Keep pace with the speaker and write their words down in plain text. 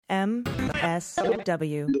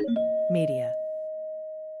MSW Media.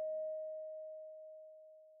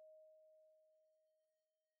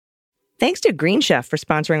 Thanks to Green Chef for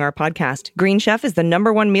sponsoring our podcast. Green Chef is the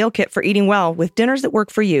 #1 meal kit for eating well with dinners that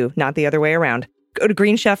work for you, not the other way around. Go to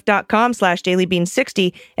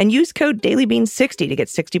greenchef.com/dailybeans60 and use code dailybeans60 to get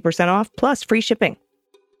 60% off plus free shipping.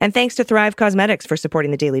 And thanks to Thrive Cosmetics for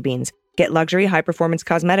supporting the Daily Beans. Get luxury, high-performance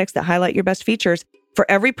cosmetics that highlight your best features. For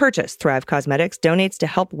every purchase, Thrive Cosmetics donates to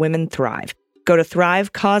help women thrive. Go to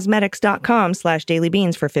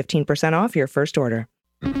thrivecosmetics.com/dailybeans for 15% off your first order.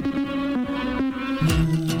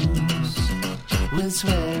 With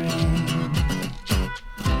swearing.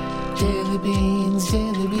 Daily Beans,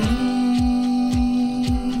 Daily Beans.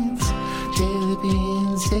 Daily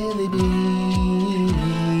Beans, Daily Beans.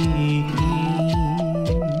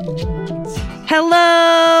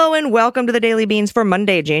 Hello and welcome to the Daily Beans for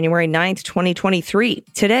Monday, January 9th, 2023.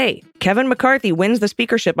 Today, Kevin McCarthy wins the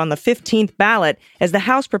speakership on the 15th ballot as the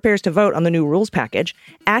House prepares to vote on the new rules package.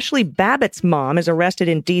 Ashley Babbitt's mom is arrested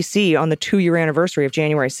in D.C. on the 2-year anniversary of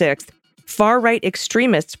January 6th. Far-right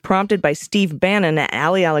extremists prompted by Steve Bannon and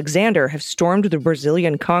Ali Alexander have stormed the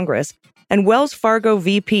Brazilian Congress, and Wells Fargo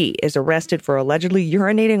VP is arrested for allegedly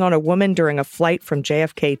urinating on a woman during a flight from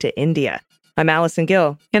JFK to India. I'm Allison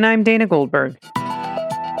Gill. And I'm Dana Goldberg.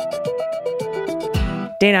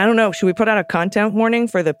 Dana, I don't know. Should we put out a content warning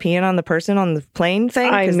for the peeing on the person on the plane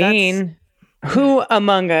thing? I mean, who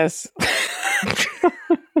among us?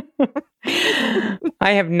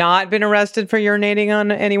 I have not been arrested for urinating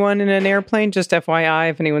on anyone in an airplane. Just FYI,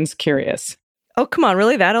 if anyone's curious. Oh, come on.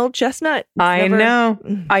 Really? That old chestnut? I know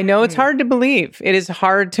it's hard to believe. It is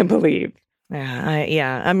hard to believe.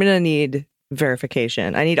 Yeah. I'm going to need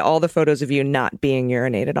verification. I need all the photos of you not being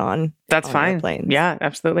urinated on. That's fine. Airplanes. Yeah,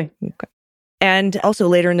 absolutely. Okay. And also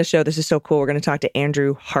later in the show, this is so cool. We're going to talk to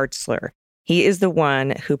Andrew Hartzler. He is the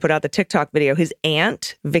one who put out the TikTok video. His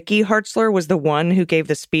aunt, Vicky Hartzler, was the one who gave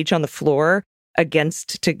the speech on the floor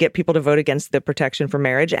to get people to vote against the Protection for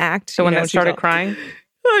Marriage Act. So when that started crying?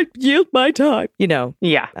 I yield my time. Yeah.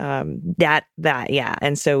 Yeah. Yeah.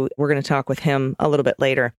 And so we're going to talk with him a little bit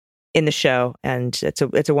later in the show. And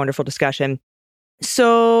it's a wonderful discussion.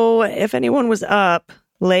 So if anyone was up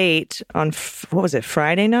late on,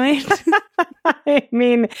 Friday night? I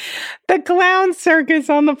mean, the clown circus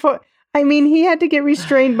on the foot. I mean, he had to get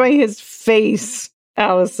restrained by his face,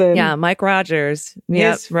 Allison. Yeah, Mike Rogers.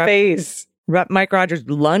 His face. Mike Rogers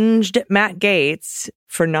lunged at Matt Gaetz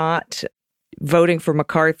for not voting for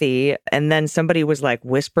McCarthy. And then somebody was like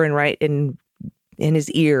whispering right in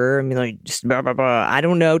his ear. I mean, like, just blah, blah, blah. I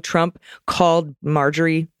don't know. Trump called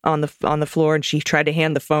Marjorie on the floor and she tried to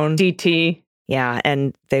hand the phone. DT. Yeah,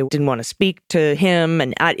 and they didn't want to speak to him.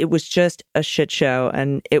 And it was just a shit show.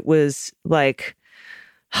 And it was like,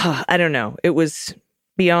 I don't know. It was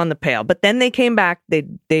beyond the pale. But then they came back.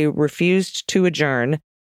 They refused to adjourn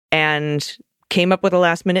and came up with a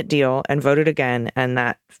last-minute deal and voted again. And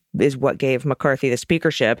that is what gave McCarthy the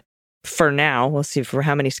speakership for now. We'll see for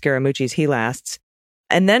how many Scaramucci's he lasts.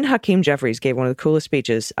 And then Hakeem Jeffries gave one of the coolest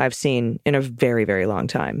speeches I've seen in a very, very long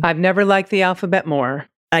time. I've never liked the alphabet more.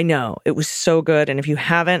 I know. It was so good. And if you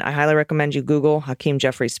haven't, I highly recommend you Google Hakeem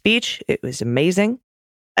Jeffries' speech. It was amazing.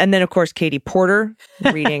 And then, of course, Katie Porter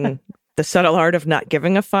reading The Subtle Art of Not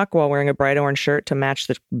Giving a Fuck while wearing a bright orange shirt to match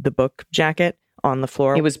the book jacket on the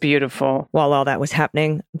floor. It was beautiful. While all that was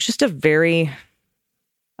happening. Just a very,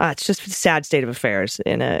 it's just a sad state of affairs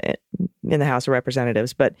in the House of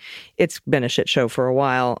Representatives. But it's been a shit show for a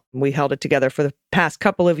while. We held it together for the past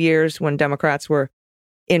couple of years when Democrats were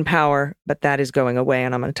in power, but that is going away.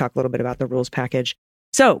 And I'm going to talk a little bit about the rules package.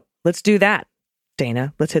 So let's do that.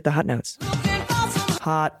 Dana, let's hit the hot notes.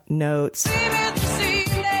 Hot notes.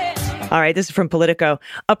 All right, this is from Politico.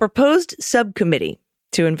 A proposed subcommittee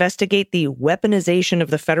to investigate the weaponization of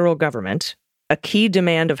the federal government, a key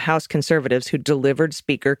demand of House conservatives who delivered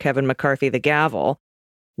Speaker Kevin McCarthy the gavel,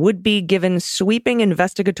 would be given sweeping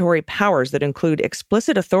investigatory powers that include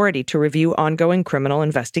explicit authority to review ongoing criminal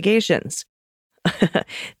investigations.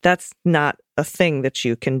 That's not a thing that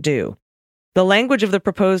you can do. The language of the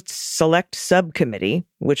proposed select subcommittee,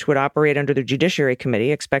 which would operate under the Judiciary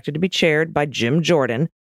Committee, expected to be chaired by Jim Jordan,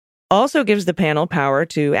 also gives the panel power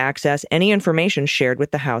to access any information shared with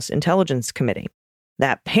the House Intelligence Committee.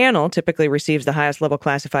 That panel typically receives the highest level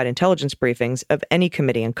classified intelligence briefings of any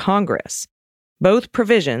committee in Congress. Both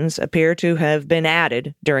provisions appear to have been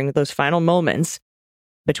added during those final moments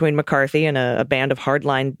between McCarthy and a band of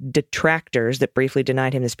hardline detractors that briefly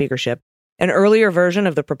denied him the speakership. An earlier version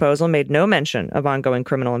of the proposal made no mention of ongoing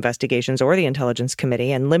criminal investigations or the Intelligence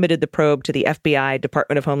Committee and limited the probe to the FBI,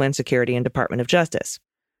 Department of Homeland Security, and Department of Justice.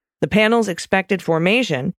 The panel's expected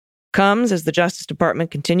formation comes as the Justice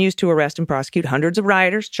Department continues to arrest and prosecute hundreds of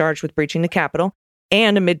rioters charged with breaching the Capitol,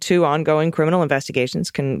 and amid 2 ongoing criminal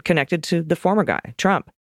investigations connected to the former guy, Trump.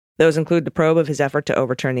 Those include the probe of his effort to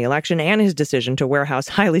overturn the election and his decision to warehouse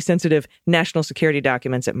highly sensitive national security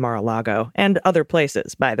documents at Mar-a-Lago and other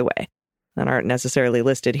places, by the way, that aren't necessarily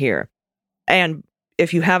listed here. And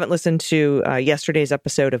if you haven't listened to yesterday's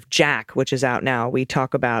episode of Jack, which is out now, we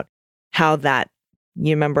talk about how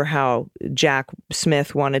you remember how Jack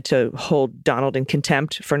Smith wanted to hold Donald in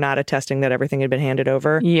contempt for not attesting that everything had been handed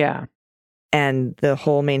over? Yeah. And the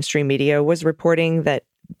whole mainstream media was reporting that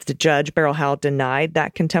the judge, Beryl Howell, denied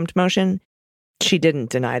that contempt motion. She didn't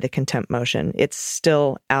deny the contempt motion. It's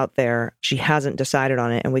still out there. She hasn't decided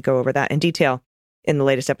on it, and we go over that in detail in the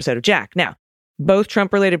latest episode of Jack. Now, both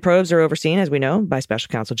Trump-related probes are overseen, as we know, by Special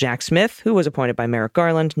Counsel Jack Smith, who was appointed by Merrick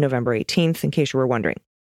Garland November 18th, in case you were wondering.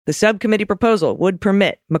 The subcommittee proposal would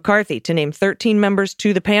permit McCarthy to name 13 members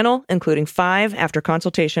to the panel, including 5 after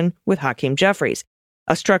consultation with Hakeem Jeffries,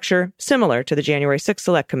 a structure similar to the January 6th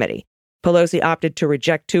Select Committee. Pelosi opted to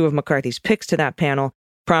reject 2 of McCarthy's picks to that panel,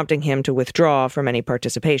 prompting him to withdraw from any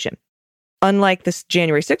participation. Unlike this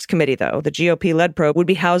January 6th committee, though, the GOP-led probe would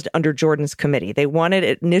be housed under Jordan's committee. They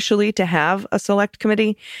wanted initially to have a select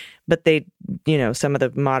committee, but some of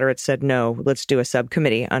the moderates said, no, let's do a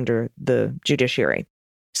subcommittee under the judiciary.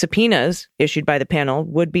 Subpoenas issued by the panel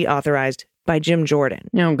would be authorized by Jim Jordan.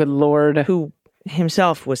 Oh, good Lord. Who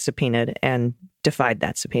himself was subpoenaed and defied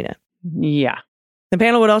that subpoena. Yeah. The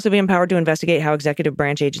panel would also be empowered to investigate how executive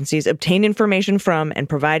branch agencies obtain information from and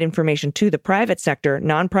provide information to the private sector,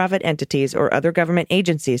 nonprofit entities, or other government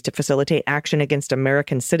agencies to facilitate action against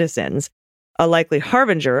American citizens, a likely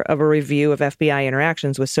harbinger of a review of FBI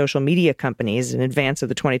interactions with social media companies in advance of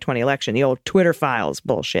the 2020 election, the old Twitter files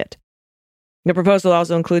bullshit. The proposal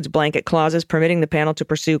also includes blanket clauses permitting the panel to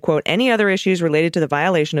pursue, quote, any other issues related to the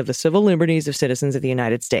violation of the civil liberties of citizens of the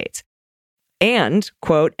United States. And,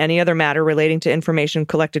 quote, any other matter relating to information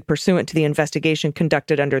collected pursuant to the investigation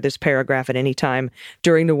conducted under this paragraph at any time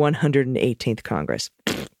during the 118th Congress.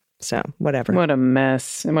 So, whatever. What a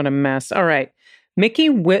mess. What a mess. All right. Mickey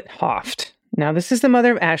Withoft. Now, this is the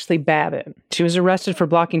mother of Ashley Babbitt. She was arrested for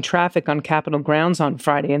blocking traffic on Capitol grounds on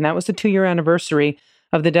Friday, and that was the 2-year anniversary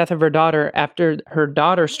of the death of her daughter after her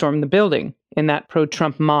daughter stormed the building in that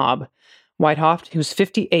pro-Trump mob. Withoft, who's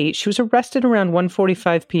 58, she was arrested around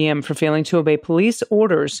 1:45 p.m. for failing to obey police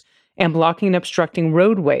orders and blocking and obstructing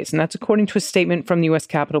roadways, and that's according to a statement from the U.S.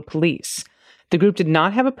 Capitol Police. The group did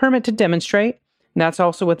not have a permit to demonstrate, and that's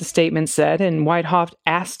also what the statement said, and Withoft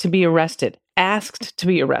asked to be arrested.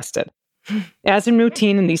 As in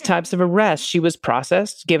routine in these types of arrests, she was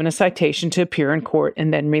processed, given a citation to appear in court,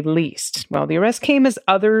 and then released. Well, the arrest came as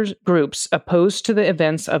other groups opposed to the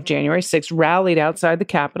events of January 6th rallied outside the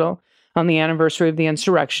Capitol on the anniversary of the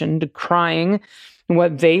insurrection, decrying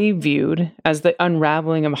what they viewed as the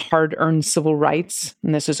unraveling of hard-earned civil rights.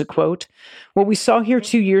 And this is a quote, "What we saw here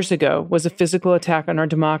 2 years ago was a physical attack on our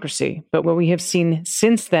democracy, but what we have seen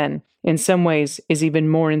since then, in some ways, is even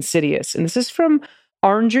more insidious." And this is from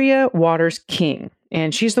Andrea Waters King,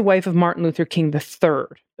 and she's the wife of Martin Luther King III,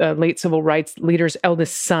 the late civil rights leader's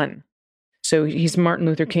eldest son. So he's Martin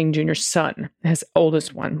Luther King Jr.'s son, his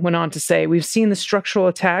oldest one. Went on to say, "We've seen the structural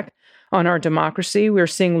attack on our democracy. We're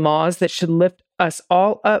seeing laws that should lift us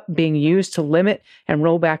all up being used to limit and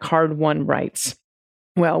roll back hard-won rights."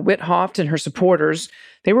 Well, Withoft and her supporters,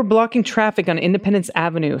 they were blocking traffic on Independence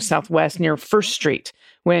Avenue Southwest near First Street.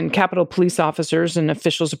 When Capitol Police officers and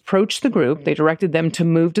officials approached the group, they directed them to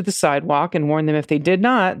move to the sidewalk and warned them if they did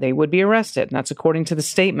not, they would be arrested. And that's according to the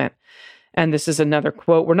statement. And this is another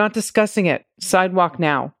quote, "We're not discussing it. Sidewalk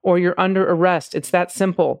now, or you're under arrest. It's that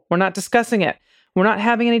simple. We're not discussing it. We're not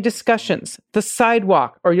having any discussions. The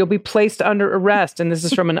sidewalk, or you'll be placed under arrest." And this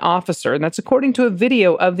is from an officer. And that's according to a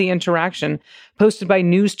video of the interaction posted by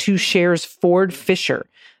News 2 Share's Ford Fisher.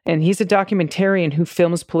 And he's a documentarian who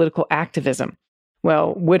films political activism.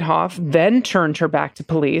 Well, Withoft then turned her back to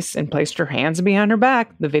police and placed her hands behind her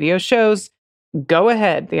back. The video shows. "Go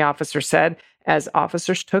ahead," the officer said, as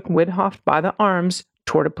officers took Withoft by the arms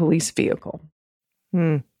toward a police vehicle.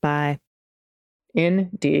 Bye.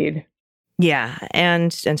 Indeed. Yeah,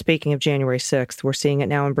 and speaking of January 6th, we're seeing it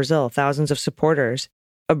now in Brazil. Thousands of supporters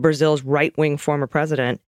of Brazil's right-wing former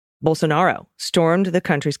president, Bolsonaro, stormed the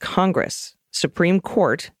country's Congress, Supreme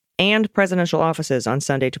Court, and presidential offices on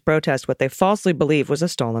Sunday to protest what they falsely believe was a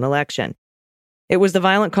stolen election. It was the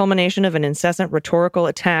violent culmination of an incessant rhetorical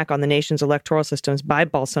attack on the nation's electoral systems by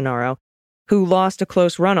Bolsonaro, who lost a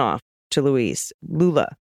close runoff to Luiz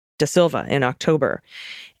Lula da Silva in October.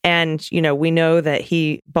 And, we know that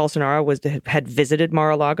Bolsonaro had visited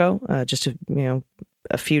Mar-a-Lago just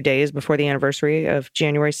a few days before the anniversary of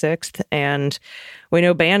January 6th. And we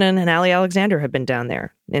know Bannon and Ali Alexander have been down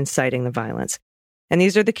there inciting the violence. And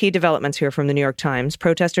these are the key developments here from the New York Times.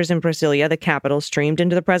 Protesters in Brasilia, the capital, streamed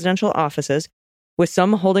into the presidential offices, with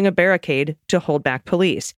some holding a barricade to hold back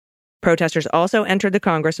police. Protesters also entered the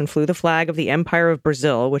Congress and flew the flag of the Empire of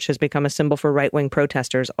Brazil, which has become a symbol for right-wing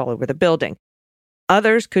protesters all over the building.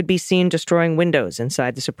 Others could be seen destroying windows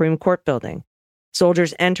inside the Supreme Court building.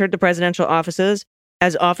 Soldiers entered the presidential offices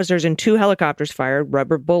as officers in 2 helicopters fired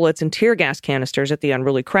rubber bullets and tear gas canisters at the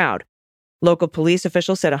unruly crowd. Local police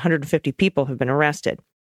officials said 150 people have been arrested.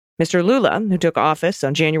 Mr. Lula, who took office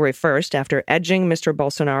on January 1st after edging Mr.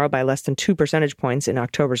 Bolsonaro by less than 2 percentage points in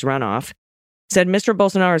October's runoff, said Mr.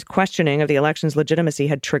 Bolsonaro's questioning of the election's legitimacy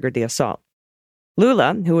had triggered the assault.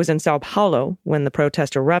 Lula, who was in Sao Paulo when the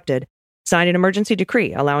protest erupted, signed an emergency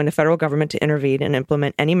decree allowing the federal government to intervene and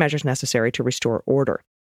implement any measures necessary to restore order.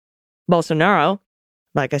 Bolsonaro,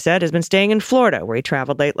 like I said, has been staying in Florida, where he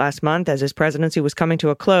traveled late last month as his presidency was coming to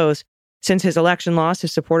a close. Since his election loss,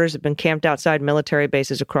 his supporters have been camped outside military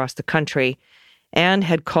bases across the country and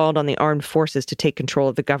had called on the armed forces to take control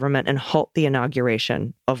of the government and halt the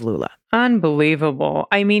inauguration of Lula. Unbelievable.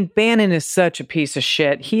 I mean, Bannon is such a piece of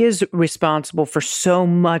shit. He is responsible for so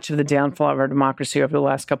much of the downfall of our democracy over the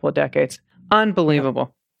last couple of decades.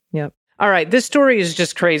 Unbelievable. Yep. All right, this story is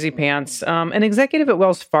just crazy pants. An executive at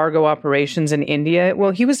Wells Fargo operations in India,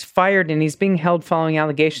 well, he was fired and he's being held following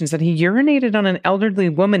allegations that he urinated on an elderly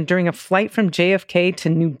woman during a flight from JFK to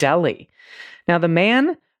New Delhi. Now, the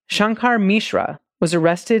man, Shankar Mishra, was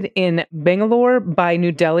arrested in Bangalore by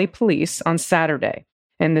New Delhi police on Saturday.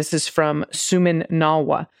 And this is from Suman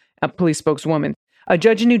Nalwa, a police spokeswoman. A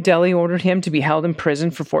judge in New Delhi ordered him to be held in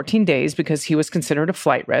prison for 14 days because he was considered a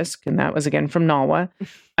flight risk. And that was again from Nalwa.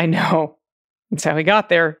 I know. That's how he got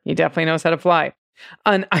there. He definitely knows how to fly.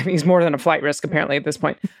 He's more than a flight risk, apparently, at this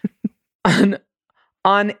point.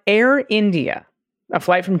 On Air India, a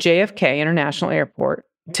flight from JFK International Airport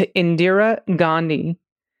to Indira Gandhi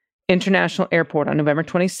International Airport on November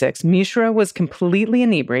 26, Mishra was completely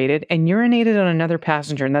inebriated and urinated on another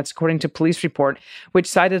passenger, and that's according to police report, which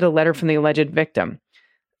cited a letter from the alleged victim.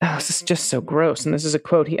 Oh, this is just so gross, and this is a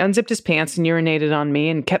quote. He unzipped his pants and urinated on me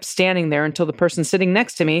and kept standing there until the person sitting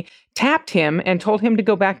next to me tapped him and told him to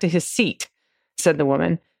go back to his seat, said the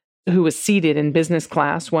woman, who was seated in business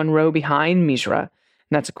class 1 row behind Mishra. And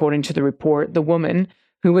that's according to the report. The woman,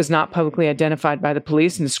 who was not publicly identified by the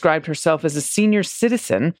police and described herself as a senior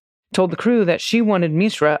citizen, told the crew that she wanted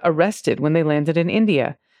Mishra arrested when they landed in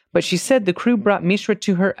India. But she said the crew brought Mishra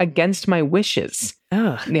to her against my wishes.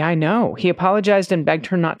 Ugh. Yeah, I know. He apologized and begged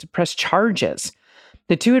her not to press charges.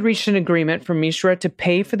 The two had reached an agreement for Mishra to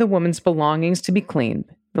pay for the woman's belongings to be cleaned,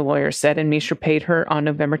 the lawyer said, and Mishra paid her on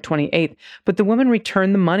November 28th. But the woman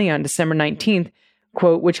returned the money on December 19th,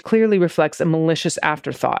 quote, which clearly reflects a malicious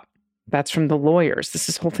afterthought. That's from the lawyers.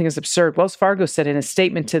 This whole thing is absurd. Wells Fargo said in a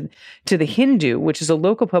statement to The Hindu, which is a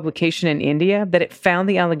local publication in India, that it found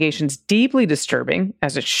the allegations deeply disturbing,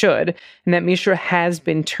 as it should, and that Mishra has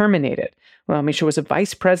been terminated. Well, Mishra was a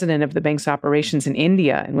vice president of the bank's operations in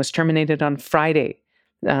India and was terminated on Friday.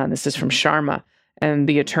 This is from Sharma and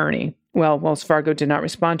the attorney. Well, Wells Fargo did not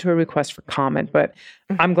respond to a request for comment, but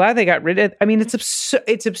I'm glad they got rid of it. I mean, it's absurd.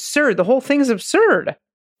 It's absurd. The whole thing is absurd.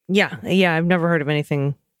 Yeah. I've never heard of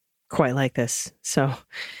anything quite like this. So,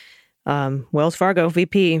 Wells Fargo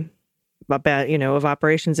VP, of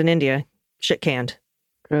operations in India, shit canned.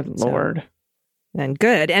 Good Lord. And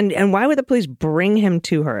good. And why would the police bring him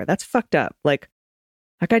to her? That's fucked up. Like,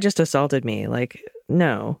 that guy just assaulted me. Like,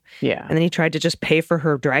 no. Yeah. And then he tried to just pay for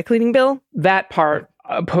her dry cleaning bill. That part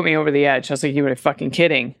put me over the edge. I was like, you were fucking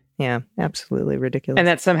kidding. Yeah, absolutely ridiculous. And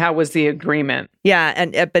that somehow was the agreement.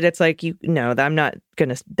 Yeah, but it's like,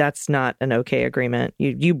 that's not an okay agreement.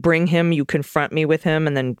 You bring him, you confront me with him,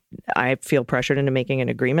 and then I feel pressured into making an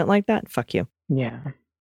agreement like that? Fuck you. Yeah.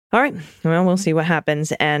 All right. Well, we'll see what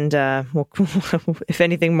happens. And if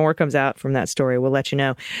anything more comes out from that story, we'll let you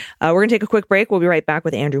know. We're going to take a quick break. We'll be right back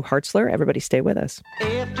with Andrew Hartzler. Everybody stay with us.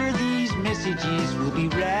 After these messages, we'll be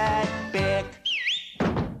right back.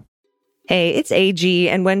 Hey, it's AG,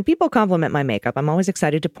 and when people compliment my makeup, I'm always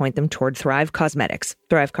excited to point them toward Thrive Cosmetics.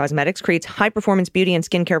 Thrive Cosmetics creates high-performance beauty and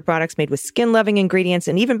skincare products made with skin-loving ingredients,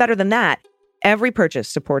 and even better than that, every purchase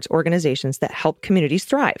supports organizations that help communities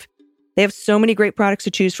thrive. They have so many great products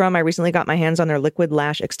to choose from. I recently got my hands on their Liquid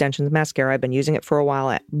Lash Extensions Mascara. I've been using it for a while.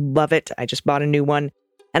 I love it. I just bought a new one,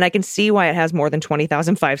 and I can see why it has more than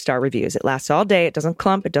 20,000 five-star reviews. It lasts all day. It doesn't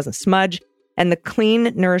clump. It doesn't smudge. And the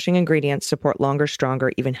clean, nourishing ingredients support longer,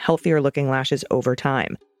 stronger, even healthier looking lashes over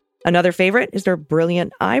time. Another favorite is their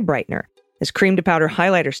Brilliant Eye Brightener. This cream to powder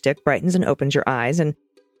highlighter stick brightens and opens your eyes, and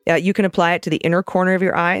you can apply it to the inner corner of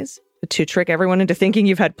your eyes to trick everyone into thinking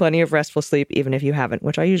you've had plenty of restful sleep, even if you haven't,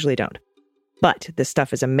 which I usually don't. But this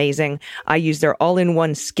stuff is amazing. I use their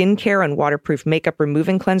all-in-one skincare and waterproof makeup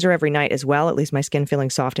removing cleanser every night as well. It leaves my skin feeling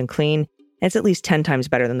soft and clean. It's at least 10 times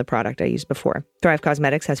better than the product I used before. Thrive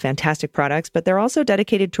Cosmetics has fantastic products, but they're also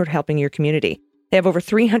dedicated toward helping your community. They have over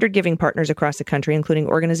 300 giving partners across the country, including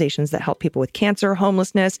organizations that help people with cancer,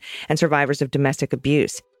 homelessness, and survivors of domestic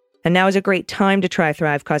abuse. And now is a great time to try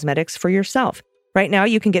Thrive Cosmetics for yourself. Right now,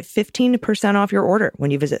 you can get 15% off your order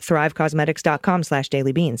when you visit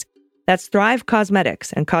thrivecosmetics.com/dailybeans. That's Thrive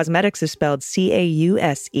Cosmetics, and cosmetics is spelled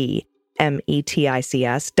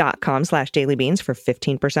CAUSEMETICS.com/dailybeans for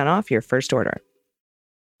 15% off your first order.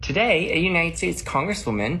 Today, a United States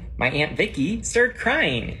Congresswoman, my Aunt Vicky, started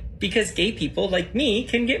crying because gay people like me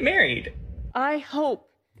can get married. I hope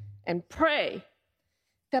and pray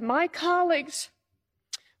that my colleagues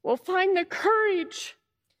will find the courage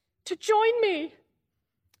to join me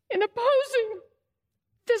in opposing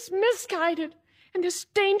this misguided and this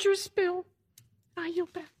dangerous bill. I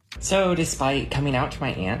yield back. So, despite coming out to my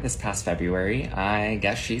aunt this past February, I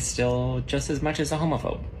guess she's still just as much as a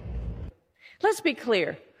homophobe. Let's be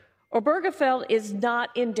clear. Obergefell is not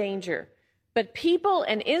in danger, but people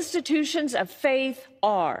and institutions of faith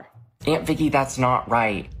are. Aunt Vicky, that's not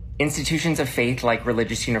right. Institutions of faith like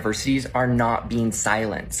religious universities are not being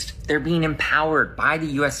silenced. They're being empowered by the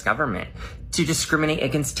U.S. government to discriminate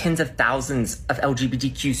against tens of thousands of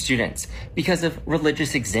LGBTQ students because of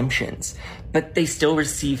religious exemptions, but they still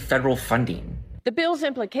receive federal funding. The bill's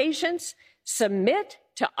implications: submit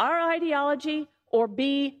to our ideology or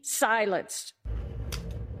be silenced.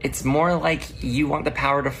 It's more like you want the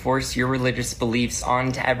power to force your religious beliefs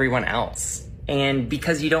onto everyone else. And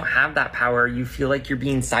because you don't have that power, you feel like you're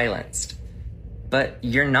being silenced. But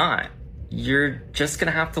you're not. You're just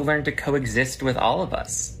gonna have to learn to coexist with all of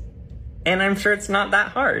us. And I'm sure it's not that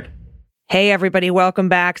hard. Hey, everybody, welcome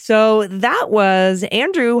back. So that was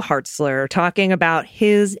Andrew Hartzler talking about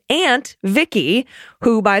his aunt, Vicky,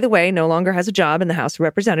 who, by the way, no longer has a job in the House of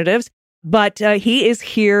Representatives. But he is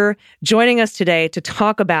here joining us today to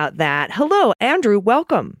talk about that. Hello, Andrew.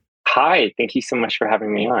 Welcome. Hi. Thank you so much for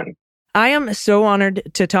having me on. I am so honored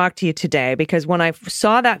to talk to you today because when I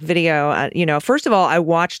saw that video, first of all, I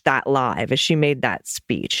watched that live as she made that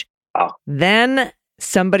speech. Oh. Then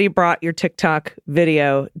somebody brought your TikTok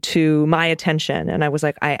video to my attention. And I was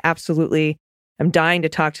like, I absolutely am dying to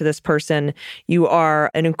talk to this person. You are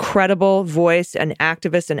an incredible voice, an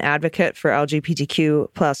activist, and advocate for LGBTQ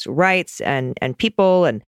plus rights and people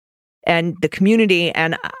and the community.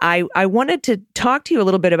 And I wanted to talk to you a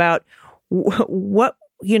little bit about what,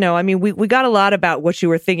 we got a lot about what you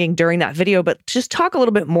were thinking during that video, but just talk a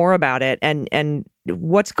little bit more about it and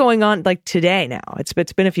what's going on like today now. It's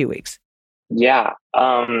been a few weeks. Yeah.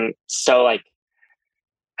 So I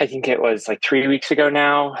think it was like 3 weeks ago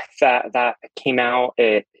now that came out.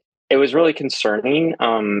 It was really concerning.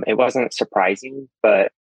 It wasn't surprising,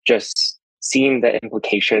 but just seeing the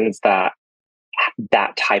implications that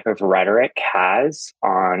type of rhetoric has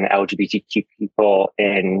on LGBTQ people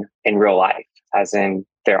in real life, as in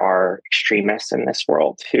there are extremists in this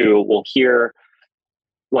world who will hear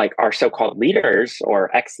like our so-called leaders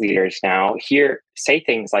or ex-leaders now say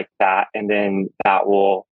things like that, and then that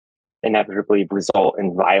will inevitably result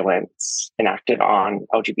in violence enacted on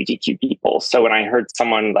LGBTQ people. So when I heard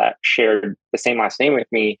someone that shared the same last name with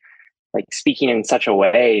me, like speaking in such a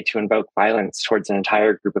way to invoke violence towards an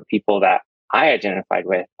entire group of people that I identified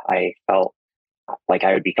with, I felt like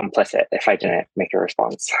I would be complicit if I didn't make a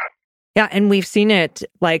response. Yeah, and we've seen it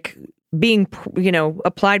like being,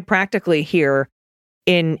 applied practically here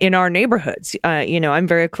in our neighborhoods. I'm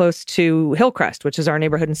very close to Hillcrest, which is our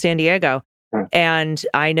neighborhood in San Diego. And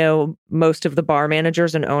I know most of the bar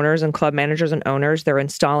managers and owners and club managers and owners, they're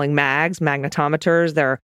installing magnetometers.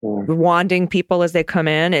 They're wanding people as they come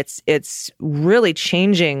in. It's really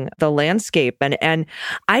changing the landscape. And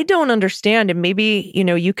I don't understand, and maybe,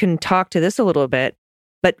 you can talk to this a little bit,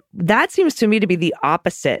 but that seems to me to be the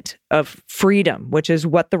opposite of freedom, which is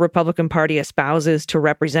what the Republican Party espouses to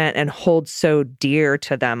represent and holds so dear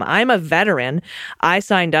to them. I'm a veteran. I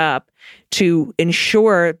signed up to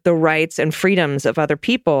ensure the rights and freedoms of other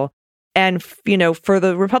people. And, for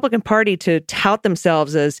the Republican Party to tout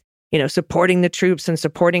themselves as, supporting the troops and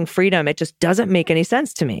supporting freedom, it just doesn't make any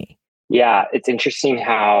sense to me. Yeah, it's interesting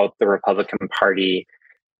how the Republican Party,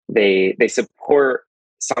 they support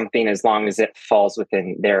something as long as it falls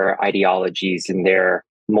within their ideologies and their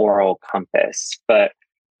moral compass. But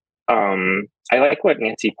I like what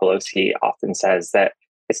Nancy Pelosi often says, that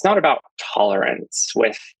it's not about tolerance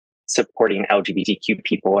with supporting LGBTQ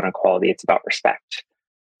people and equality. It's about respect.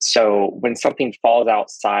 So when something falls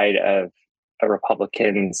outside of a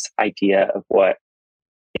Republican's idea of what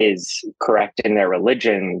is correct in their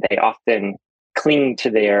religion, they often cling to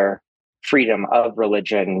their freedom of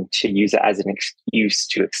religion to use it as an excuse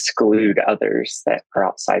to exclude others that are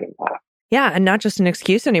outside of that. Yeah, and not just an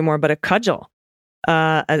excuse anymore, but a cudgel,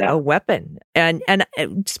 a weapon. And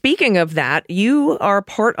speaking of that, you are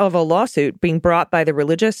part of a lawsuit being brought by the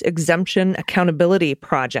Religious Exemption Accountability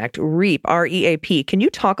Project, REAP, REAP. Can you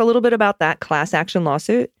talk a little bit about that class action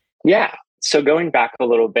lawsuit? Yeah. So going back a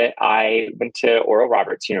little bit, I went to Oral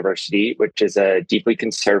Roberts University, which is a deeply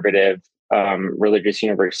conservative religious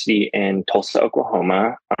university in Tulsa,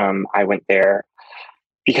 Oklahoma. I went there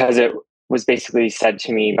because it was basically said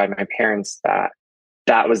to me by my parents that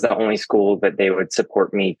that was the only school that they would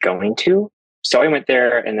support me going to. So I went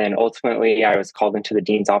there, and then ultimately I was called into the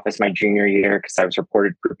dean's office my junior year because I was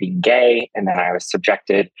reported for being gay, and then I was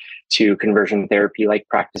subjected to conversion therapy-like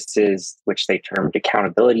practices, which they termed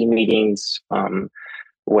accountability meetings,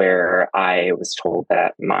 where I was told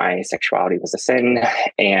that my sexuality was a sin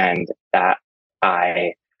and that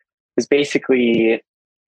I was basically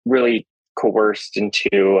really coerced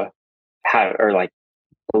into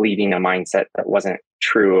believing a mindset that wasn't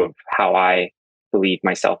true of how I believe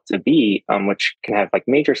myself to be, which can have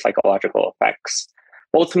major psychological effects.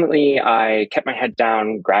 Ultimately, I kept my head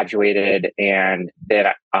down, graduated, and then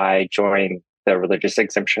I joined the Religious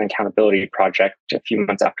Exemption Accountability Project a few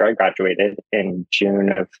months after I graduated in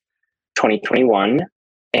June of 2021.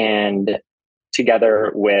 And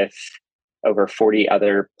together with over 40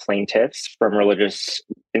 other plaintiffs from religious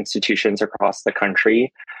institutions across the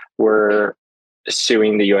country, we're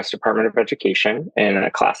suing the U.S. Department of Education in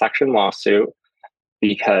a class action lawsuit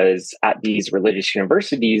because at these religious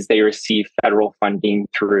universities, they receive federal funding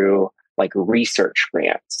through research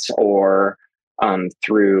grants or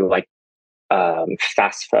through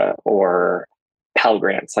FAFSA or Pell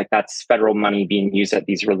Grants. That's federal money being used at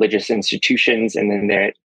these religious institutions, and then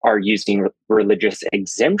they are using religious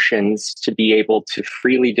exemptions to be able to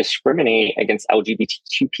freely discriminate against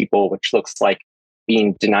LGBTQ people, which looks like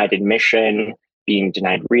being denied admission, being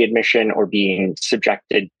denied readmission, or being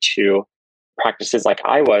subjected to practices like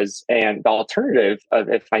I was. And the alternative of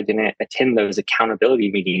if I didn't attend those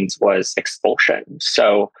accountability meetings was expulsion.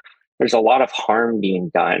 So there's a lot of harm being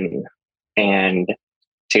done. And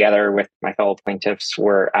together with my fellow plaintiffs,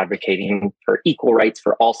 we're advocating for equal rights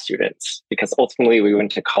for all students, because ultimately we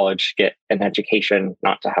went to college to get an education,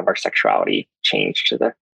 not to have our sexuality changed to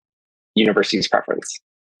the university's preference.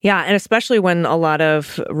 Yeah, and especially when a lot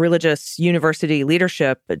of religious university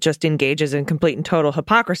leadership just engages in complete and total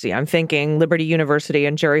hypocrisy. I'm thinking Liberty University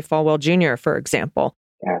and Jerry Falwell Jr., for example,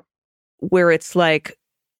 where it's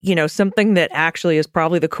something that actually is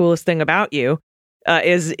probably the coolest thing about you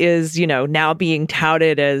is now being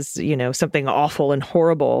touted as, something awful and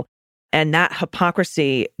horrible. And that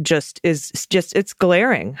hypocrisy it's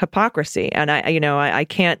glaring hypocrisy. And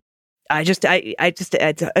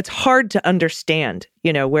it's hard to understand,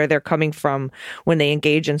 where they're coming from when they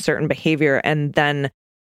engage in certain behavior and then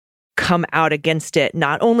come out against it,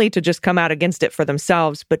 not only to just come out against it for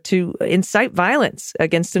themselves, but to incite violence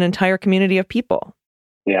against an entire community of people.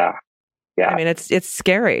 Yeah. Yeah. I mean, it's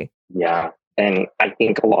scary. Yeah. And I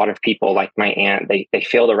think a lot of people, like my aunt, they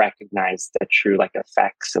fail to recognize the true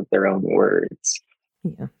effects of their own words.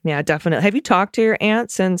 Yeah, definitely. Have you talked to your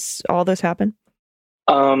aunt since all this happened?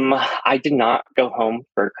 I did not go home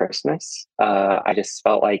for Christmas. I just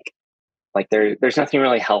felt like there's nothing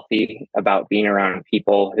really healthy about being around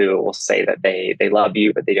people who will say that they love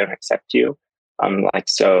you, but they don't accept you.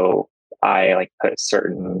 So I put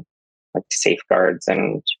certain safeguards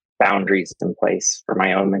and boundaries in place for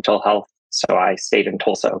my own mental health. So I stayed in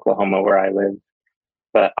Tulsa, Oklahoma, where I live,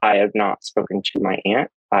 but I have not spoken to my aunt.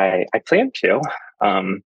 I plan to.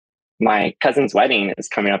 My cousin's wedding is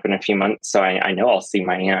coming up in a few months, so I know I'll see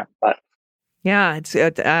my aunt. But yeah,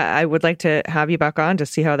 I would like to have you back on to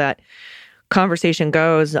see how that conversation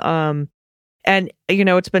goes. And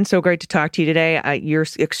it's been so great to talk to you today. You're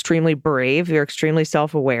extremely brave. You're extremely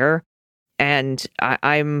self-aware, and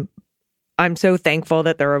I'm so thankful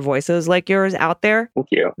that there are voices like yours out there. Thank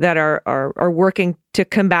you. That are working to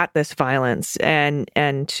combat this violence and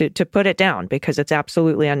to put it down, because it's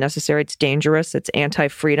absolutely unnecessary. It's dangerous. It's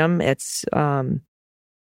anti-freedom. It's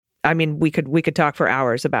we could talk for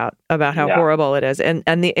hours about how horrible it is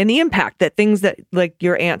and the impact that things that, like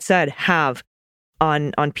your aunt said, have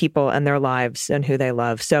on people and their lives and who they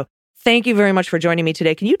love. So thank you very much for joining me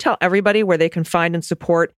today. Can you tell everybody where they can find and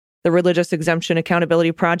support the Religious Exemption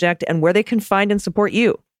Accountability Project and where they can find and support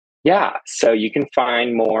you? Yeah. So you can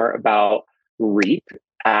find more about REAP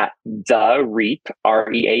at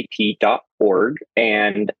REAP.org.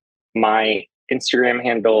 And my Instagram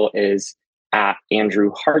handle is at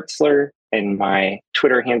Andrew Hartzler, and my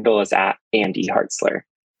Twitter handle is at Andy Hartzler.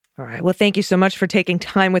 All right. Well, thank you so much for taking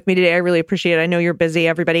time with me today. I really appreciate it. I know you're busy,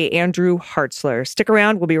 everybody. Andrew Hartzler. Stick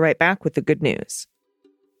around. We'll be right back with the good news.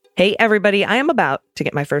 Hey, everybody. I am about to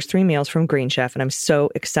get my first 3 meals from Green Chef, and I'm so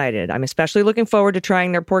excited. I'm especially looking forward to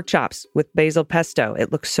trying their pork chops with basil pesto.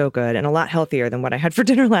 It looks so good and a lot healthier than what I had for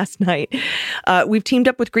dinner last night. We've teamed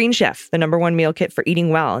up with Green Chef, the #1 meal kit for eating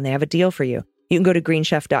well, and they have a deal for you. You can go to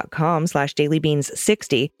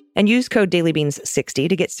greenchef.com/dailybeans60 and use code dailybeans60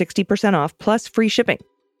 to get 60% off plus free shipping.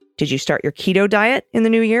 Did you start your keto diet in the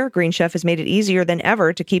new year? Green Chef has made it easier than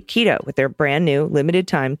ever to keep keto with their brand new limited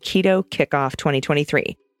time Keto Kickoff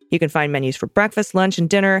 2023. You can find menus for breakfast, lunch, and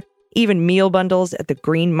dinner, even meal bundles at the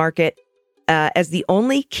Green Market. As the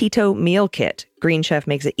only keto meal kit, Green Chef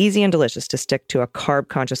makes it easy and delicious to stick to a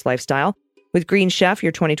carb-conscious lifestyle. With Green Chef,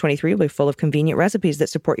 your 2023 will be full of convenient recipes that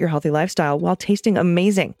support your healthy lifestyle while tasting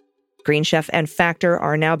amazing. Green Chef and Factor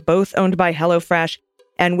are now both owned by HelloFresh,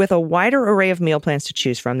 and with a wider array of meal plans to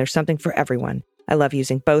choose from, there's something for everyone. I love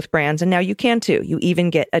using both brands, and now you can too. You even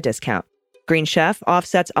get a discount. Green Chef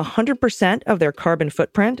offsets 100% of their carbon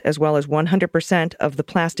footprint, as well as 100% of the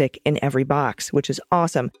plastic in every box, which is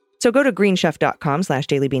awesome. So go to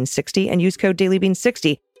greenchef.com/dailybeans60 and use code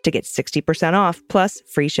dailybeans60 to get 60% off plus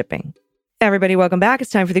free shipping. Everybody, welcome back. It's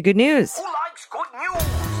time for the good news. Who likes good news?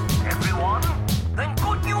 Everyone? Then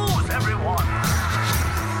good news, everyone.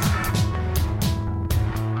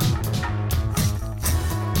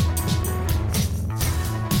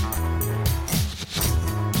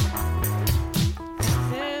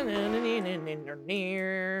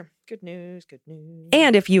 Good news, good news.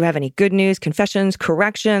 And if you have any good news, confessions,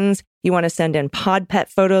 corrections, you want to send in pod pet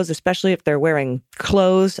photos, especially if they're wearing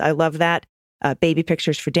clothes. I love that. Baby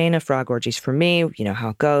pictures for Dana, frog orgies for me. You know how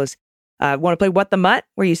it goes. Want to play What the Mutt,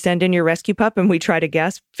 where you send in your rescue pup and we try to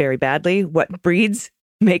guess very badly what breeds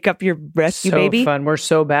make up your rescue baby. So fun. We're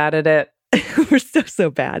so bad at it. We're so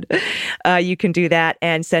bad. You can do that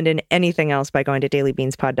and send in anything else by going to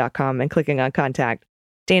dailybeanspod.com and clicking on contact.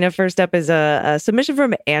 Dana, first up is a submission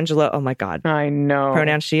from Angela. Oh my God. I know.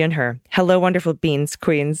 Pronouns she and her. Hello, wonderful beans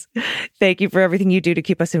queens. Thank you for everything you do to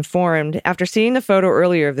keep us informed. After seeing the photo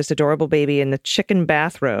earlier of this adorable baby in the chicken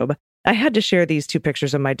bathrobe, I had to share these 2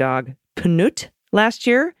 pictures of my dog, Pnut, last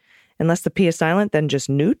year. Unless the P is silent, then just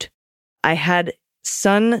Newt. I had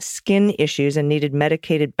sun skin issues and needed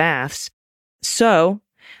medicated baths. So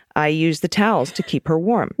I used the towels to keep her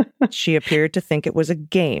warm. She appeared to think it was a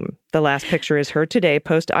game. The last picture is her today,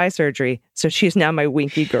 post-eye surgery. So she's now my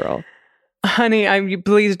winky girl. Honey,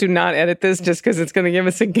 please do not edit this just because it's going to give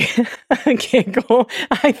us a giggle.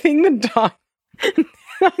 I think the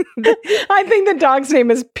dog's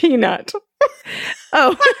name is Peanut.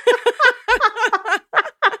 Oh.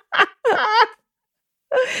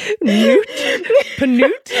 Newt?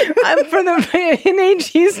 Pnut? In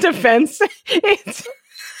AG's defense, it's...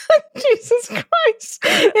 Jesus Christ.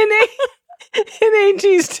 In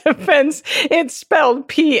AG's defense, it's spelled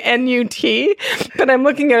P-N-U-T, but I'm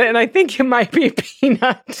looking at it and I think it might be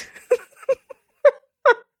Peanut.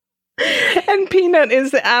 And Peanut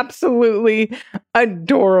is absolutely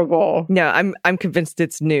adorable. No, I'm convinced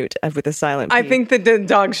it's Newt with a silent P. I think the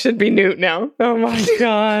dog should be Newt now. Oh my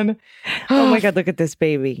God. Oh my God, look at this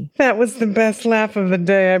baby. That was the best laugh of the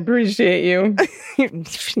day. I appreciate you.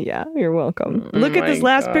 Yeah, you're welcome. Look at this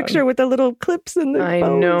last picture with the little clips in the bows. I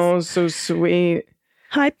know, so sweet.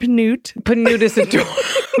 Hi, Pnut. Pnut is adorable.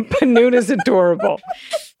 Pnut is adorable.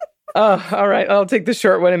 All right, I'll take the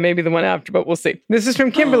short one and maybe the one after, but we'll see. This is from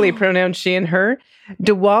Kimberly, pronouns she and her.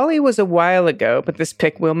 Diwali was a while ago, but this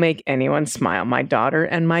pic will make anyone smile. My daughter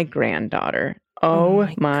and my granddaughter. Oh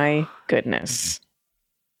my goodness.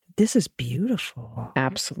 This is beautiful.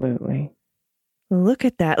 Absolutely. Look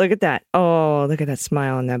at that. Look at that. Oh, look at that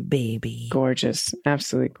smile on that baby. Gorgeous.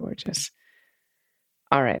 Absolutely gorgeous.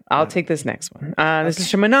 All right, I'll take this next one. This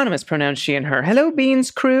is from Anonymous, pronouns she and her. Hello,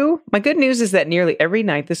 Beans crew. My good news is that nearly every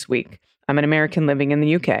night this week, I'm an American living in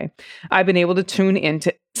the UK. I've been able to tune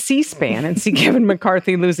into C-SPAN and see Kevin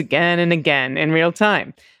McCarthy lose again and again in real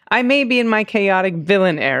time. I may be in my chaotic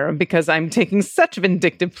villain era because I'm taking such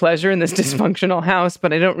vindictive pleasure in this dysfunctional house,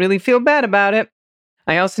 but I don't really feel bad about it.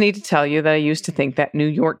 I also need to tell you that I used to think that New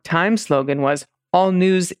York Times slogan was all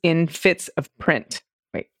news in fits of print.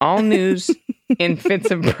 Wait, all news in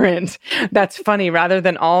fits of print. That's funny. Rather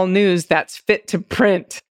than all news that's fit to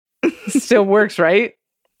print. Still works, right?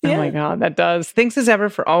 Yeah. Oh my God, that does. Thanks as ever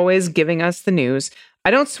for always giving us the news. I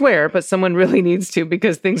don't swear, but someone really needs to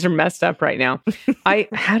because things are messed up right now.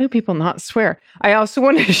 How do people not swear? I also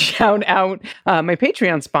want to shout out my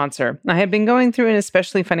Patreon sponsor. I had been going through an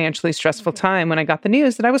especially financially stressful time when I got the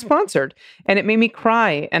news that I was sponsored, and it made me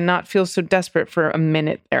cry and not feel so desperate for a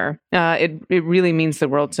minute there. It really means the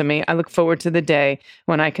world to me. I look forward to the day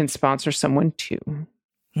when I can sponsor someone too.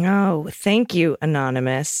 Oh, thank you,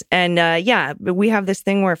 Anonymous. And we have this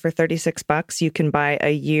thing where for $36, you can buy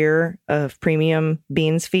a year of premium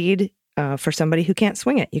Beans feed for somebody who can't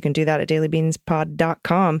swing it. You can do that at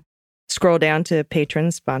dailybeanspod.com. Scroll down to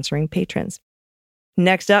patrons sponsoring patrons.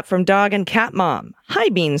 Next up from Dog and Cat Mom. Hi,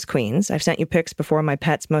 Beans Queens. I've sent you pics before of my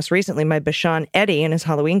pets, most recently my Bichon Eddie in his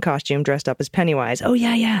Halloween costume dressed up as Pennywise. Oh,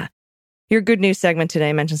 yeah. Your good news segment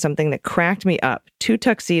today mentioned something that cracked me up. 2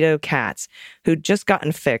 tuxedo cats who'd just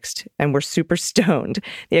gotten fixed and were super stoned.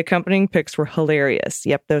 The accompanying pics were hilarious.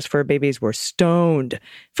 Yep, those fur babies were stoned.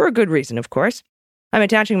 For a good reason, of course. I'm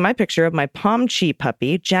attaching my picture of my Pomchi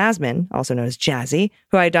puppy, Jasmine, also known as Jazzy,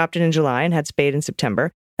 who I adopted in July and had spayed in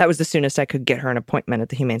September. That was the soonest I could get her an appointment at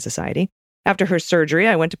the Humane Society. After her surgery,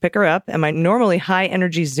 I went to pick her up, and my normally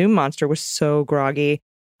high-energy Zoom monster was so groggy.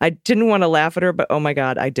 I didn't want to laugh at her, but oh my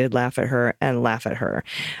God, I did laugh at her and laugh at her.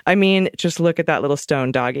 I mean, just look at that little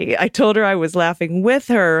stone doggy. I told her I was laughing with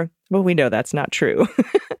her, but we know that's not true.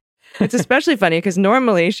 It's especially funny because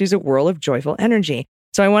normally she's a whirl of joyful energy.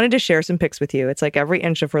 So I wanted to share some pics with you. It's like every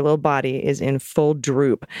inch of her little body is in full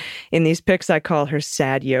droop. In these pics, I call her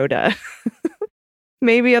Sad Yoda.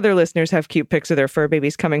 Maybe other listeners have cute pics of their fur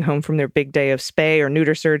babies coming home from their big day of spay or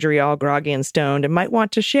neuter surgery, all groggy and stoned, and might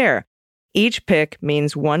want to share. Each pic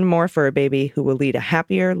means one more fur baby who will lead a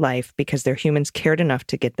happier life because their humans cared enough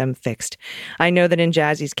to get them fixed. I know that in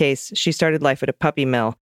Jazzy's case, she started life at a puppy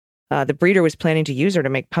mill. The breeder was planning to use her to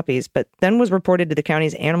make puppies, but then was reported to the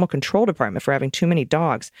county's animal control department for having too many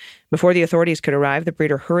dogs. Before the authorities could arrive, the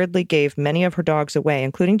breeder hurriedly gave many of her dogs away,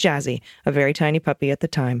 including Jazzy, a very tiny puppy at the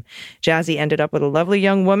time. Jazzy ended up with a lovely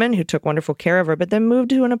young woman who took wonderful care of her, but then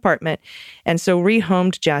moved to an apartment, and so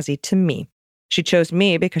rehomed Jazzy to me. She chose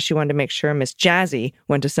me because she wanted to make sure Miss Jazzy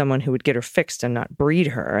went to someone who would get her fixed and not breed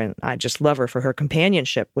her, and I just love her for her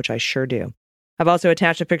companionship, which I sure do. I've also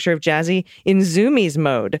attached a picture of Jazzy in Zoomies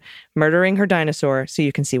mode, murdering her dinosaur so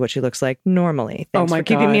you can see what she looks like normally. Thanks for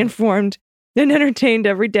keeping me informed and entertained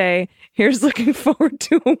every day. Here's looking forward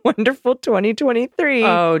to a wonderful 2023.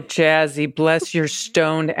 Oh, Jazzy, bless your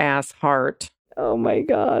stoned ass heart. Oh my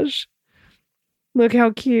gosh. Look how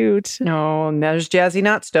cute. No, there's Jazzy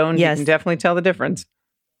not stoned. Yes. You can definitely tell the difference.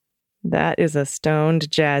 That is a stoned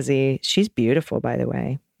Jazzy. She's beautiful, by the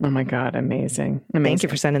way. Oh my God, amazing. Thank you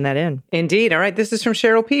for sending that in. Indeed. All right, this is from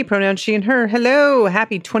Cheryl P., pronouns she and her. Hello,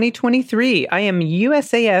 happy 2023. I am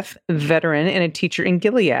USAF veteran and a teacher in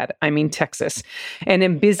Gilead, Texas, and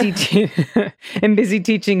am busy teaching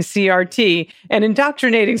CRT and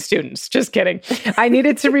indoctrinating students. Just kidding. I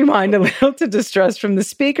needed to rewind a little to distress from the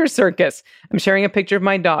speaker circus. I'm sharing a picture of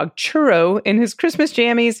my dog, Churro, in his Christmas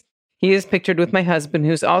jammies. He is pictured with my husband,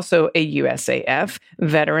 who's also a USAF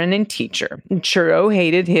veteran and teacher. Churro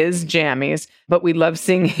hated his jammies, but we love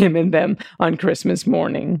seeing him in them on Christmas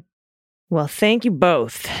morning. Well, thank you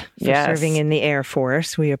both for serving in the Air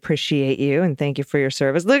Force. We appreciate you, and thank you for your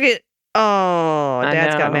service. Look at,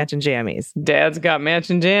 Dad's got matching jammies. Dad's got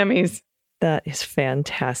matching jammies. That is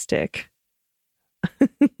fantastic.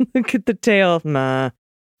 Look at the tail.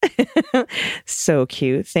 So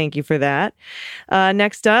cute. Thank you for that.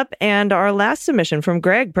 Next up, and our last submission from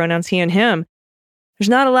Greg, pronouns he and him. There's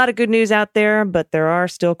not a lot of good news out there, but there are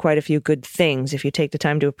still quite a few good things if you take the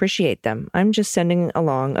time to appreciate them. I'm just sending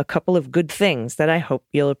along a couple of good things that I hope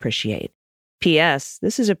you'll appreciate. P.S.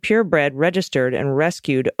 This is a purebred, registered, and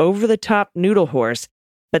rescued over-the-top noodle horse,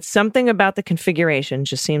 but something about the configuration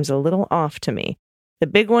just seems a little off to me. The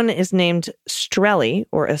big one is named Strelly,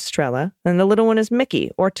 or Estrella, and the little one is Mickey,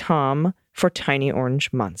 or Tom, for Tiny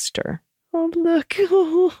Orange Monster. Oh, look.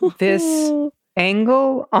 This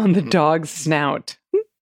angle on the dog's snout.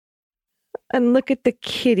 And look at the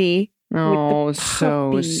kitty. Oh,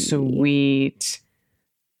 so sweet.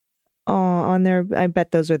 Oh, on their, I bet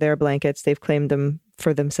those are their blankets. They've claimed them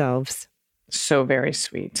for themselves. So very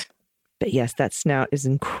sweet. But yes, that snout is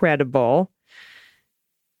incredible.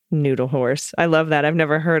 Noodle horse. I love that. I've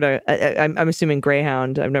never heard I'm assuming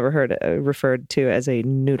greyhound. I've never heard referred to as a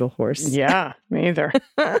noodle horse. Yeah, me either.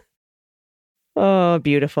 Oh,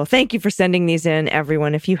 beautiful. Thank you for sending these in,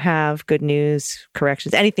 everyone. If you have good news,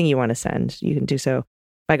 corrections, anything you want to send, you can do so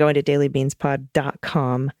by going to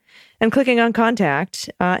dailybeanspod.com and clicking on contact.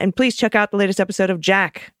 And please check out the latest episode of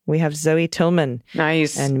Jack. We have Zoe Tillman.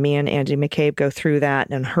 Nice. And me and Angie McCabe go through that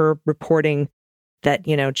and her reporting that,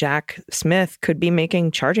 Jack Smith could be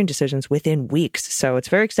making charging decisions within weeks. So it's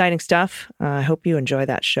very exciting stuff. I hope you enjoy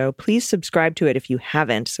that show. Please subscribe to it if you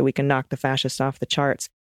haven't, so we can knock the fascists off the charts.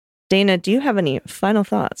 Dana, do you have any final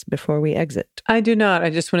thoughts before we exit? I do not. I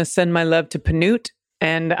just want to send my love to Pnut.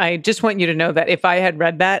 And I just want you to know that if I had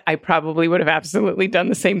read that, I probably would have absolutely done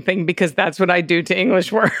the same thing, because that's what I do to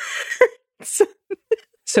English words.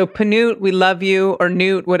 So Pnut, we love you, or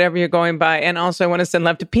Newt, whatever you're going by. And also I want to send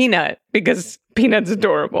love to Peanut, because Peanut's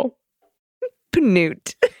adorable.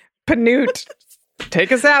 Pnut. Pnut.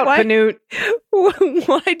 Take us out, Pnut.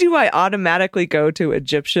 Why do I automatically go to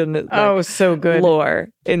Egyptian so good lore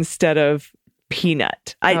instead of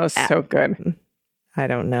peanut? So good. I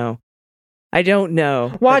don't know.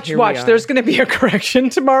 Watch. There's going to be a correction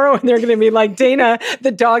tomorrow, and they're going to be like, Dana,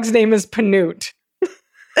 the dog's name is Pnut.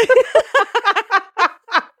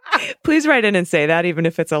 Please write in and say that, even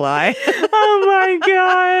if it's a lie. Oh my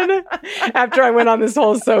God. After I went on this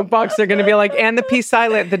whole soapbox, they're going to be like, and the P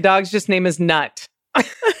silent, the dog's just name is Nut.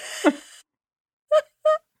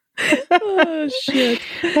 Oh, shit.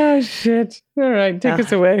 All right, take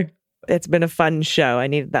us away. It's been a fun show. I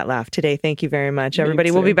needed that laugh today. Thank you very much.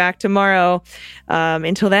 Everybody, we'll be back tomorrow.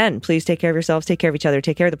 Until then, please take care of yourselves, take care of each other,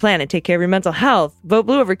 take care of the planet, take care of your mental health. Vote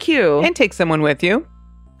blue over Q. And take someone with you.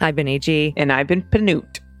 I've been AG. And I've been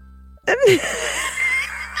Pnut. I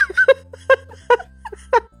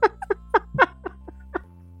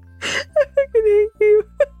fucking hate you.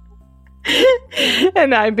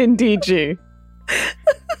 And I've been DG.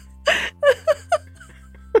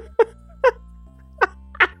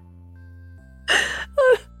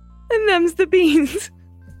 And them's the beans.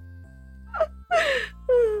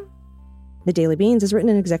 The Daily Beans is written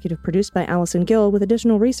and executive produced by Allison Gill, with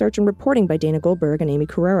additional research and reporting by Dana Goldberg and Amy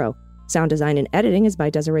Carrero. Sound design and editing is by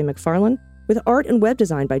Desiree McFarlane, with art and web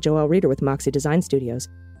design by Joelle Reeder with Moxie Design Studios.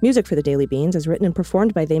 Music for The Daily Beans is written and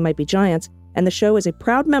performed by They Might Be Giants, and the show is a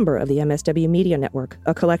proud member of the MSW Media Network,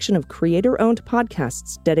 a collection of creator-owned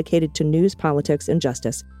podcasts dedicated to news, politics, and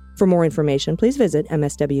justice. For more information, please visit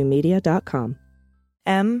mswmedia.com.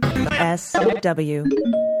 MSW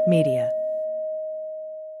Media.